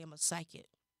said, "Hey, I'm a psychic."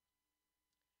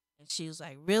 And she was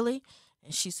like, "Really?"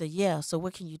 And she said, "Yeah. So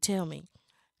what can you tell me?"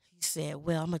 He said,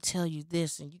 "Well, I'm gonna tell you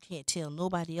this, and you can't tell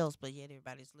nobody else, but yet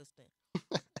everybody's listening,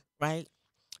 right?"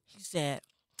 He said,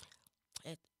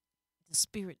 "Eh, the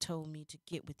spirit told me to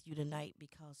get with you tonight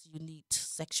because you need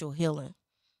sexual healing."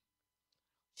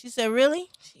 She said, "Really?"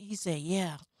 He said,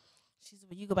 "Yeah." She said,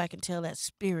 "Well, you go back and tell that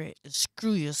spirit to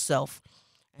screw yourself."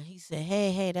 And he said,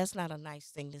 "Hey, that's not a nice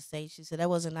thing to say." She said, "That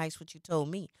wasn't nice what you told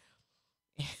me."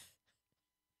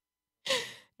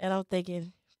 And I'm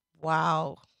thinking,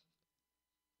 wow,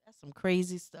 that's some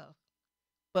crazy stuff.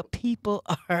 But people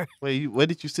are. Wait, where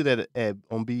did you sit at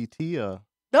on BET or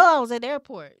No, I was at the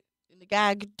airport. And the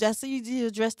guy, just you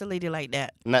addressed the lady like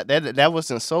that. not? That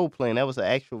wasn't Soul Plane. That was an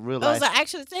actual real That was life. an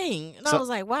actual thing. And I So- was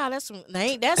like, wow,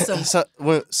 ain't that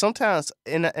some. Sometimes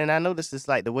and I notice it's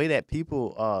like the way that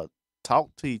people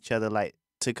talk to each other like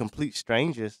to complete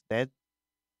strangers that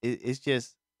it's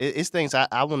just it's things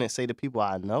I wouldn't say to people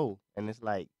I know, and it's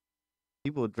like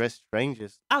people address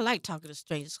strangers. I like talking to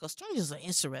strangers because strangers are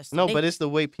interesting. No, but it's the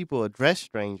way people address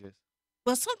strangers.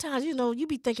 But sometimes, you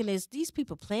be thinking, is these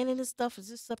people planning this stuff? Is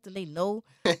this something they know?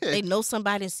 They know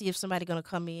somebody and see if somebody going to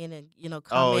come in and, Oh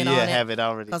comment yeah, on it. have it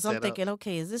already Because set I'm up. thinking,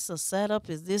 okay, is this a setup?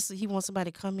 Is this, he wants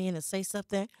somebody to come in and say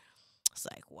something? It's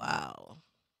like, wow.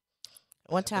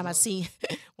 One time I seen,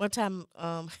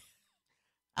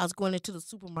 I was going into the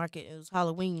supermarket and it was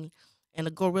Halloween and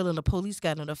the gorilla and the police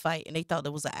got in a fight and they thought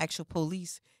there was an actual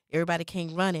police. Everybody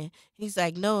came running. He's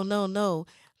like, no, no,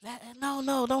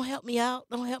 don't help me out.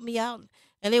 Don't help me out.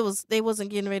 And they wasn't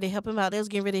getting ready to help him out. They was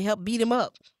getting ready to help beat him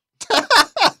up.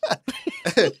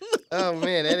 Oh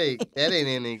man, that ain't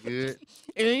any good.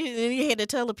 And he had to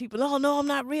tell the people, no, I'm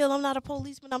not real. I'm not a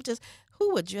policeman. I'm just,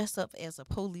 who would dress up as a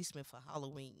policeman for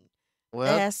Halloween?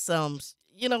 Well, That's some,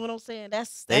 you know what I'm saying?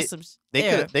 That's some.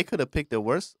 they could have picked the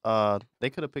worst. They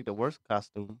could have picked the worst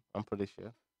costume. I'm pretty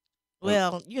sure.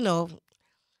 Well,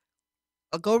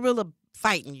 a gorilla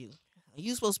fighting you.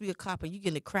 You supposed to be a cop and you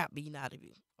getting the crap beaten out of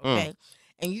you. Okay,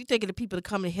 and you thinking the people that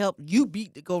come to help you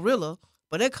beat the gorilla,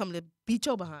 but they're coming to beat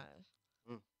your behind.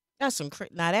 Mm. That's some.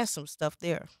 Now that's some stuff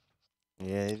there.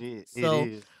 Yeah, it is. So, it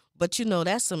is. But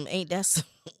that's some. Ain't that's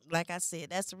like I said.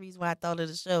 That's the reason why I thought of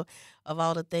the show of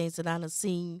all the things that I done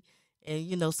seen,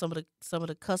 and some of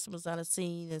the customers I done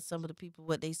seen, and some of the people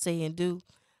what they say and do,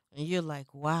 and you're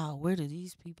like, wow, where do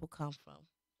these people come from?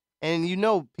 And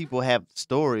people have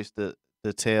stories to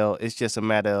tell. It's just a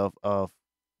matter of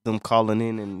them calling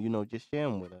in and just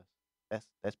sharing with us.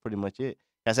 That's pretty much it.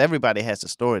 Because everybody has a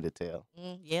story to tell.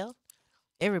 Yeah,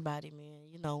 everybody,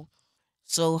 man.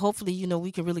 So hopefully,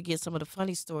 we can really get some of the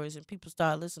funny stories and people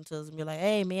start listening to us and be like,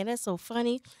 hey, man, that's so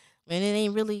funny. Man, it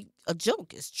ain't really a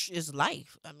joke. It's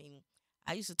life. I mean,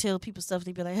 I used to tell people stuff,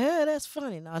 they'd be like, "Hey, that's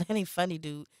funny." No, that ain't funny,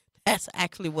 dude. That's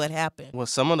actually what happened. Well,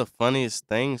 some of the funniest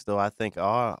things though I think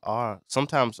are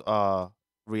sometimes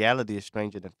reality is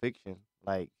stranger than fiction.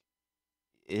 Like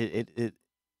it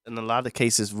in a lot of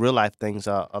cases real life things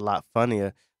are a lot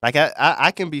funnier. Like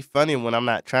I can be funny when I'm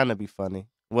not trying to be funny.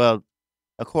 Well,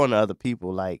 according to other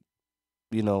people, like,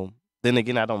 you know, then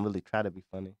again I don't really try to be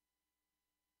funny,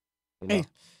 you know.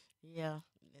 Yeah,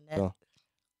 and that So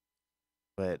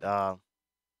but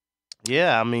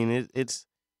yeah, I mean it's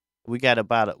we got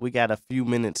a few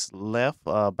minutes left,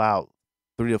 about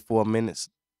 3 or 4 minutes,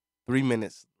 3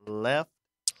 minutes left,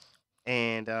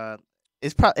 and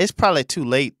it's probably too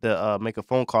late to make a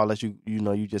phone call unless you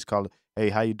just call it. Hey,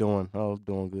 how you doing? Oh,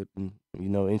 doing good. And,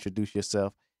 introduce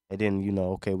yourself, and then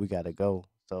okay, we gotta go.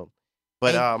 So,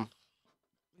 but hey,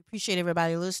 we appreciate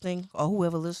everybody listening or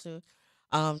whoever listening.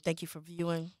 Thank you for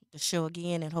viewing the show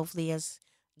again, and hopefully, as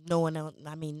no one else,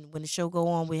 I mean, when the show go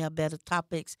on, we have better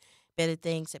topics, better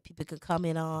things that people can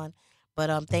comment on.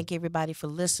 But thank everybody for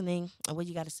listening. And what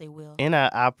you got to say, Will? and I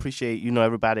appreciate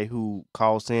everybody who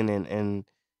calls in, and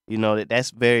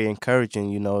that's very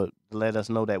encouraging. To let us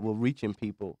know that we're reaching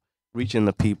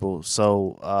the people.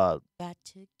 So Got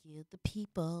to give the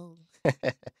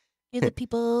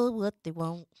people what they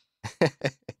want.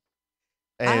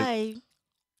 and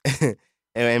Bye.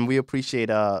 and we appreciate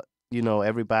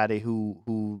everybody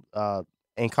who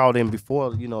and called in before.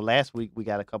 Last week we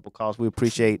got a couple calls. We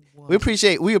appreciate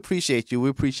you. We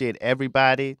appreciate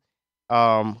everybody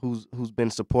who's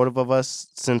been supportive of us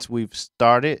since we've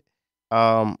started.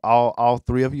 All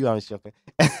three of you. I'm joking.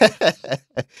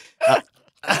 Uh,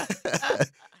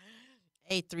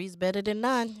 Hey, three's better than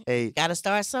none. hey, Got to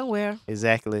start somewhere.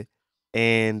 exactly.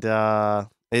 And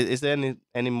is there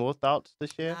any more thoughts to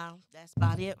share? Now, that's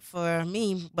about it for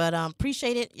me. But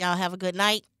appreciate it. Y'all have a good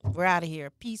night. We're out of here.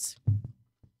 Peace.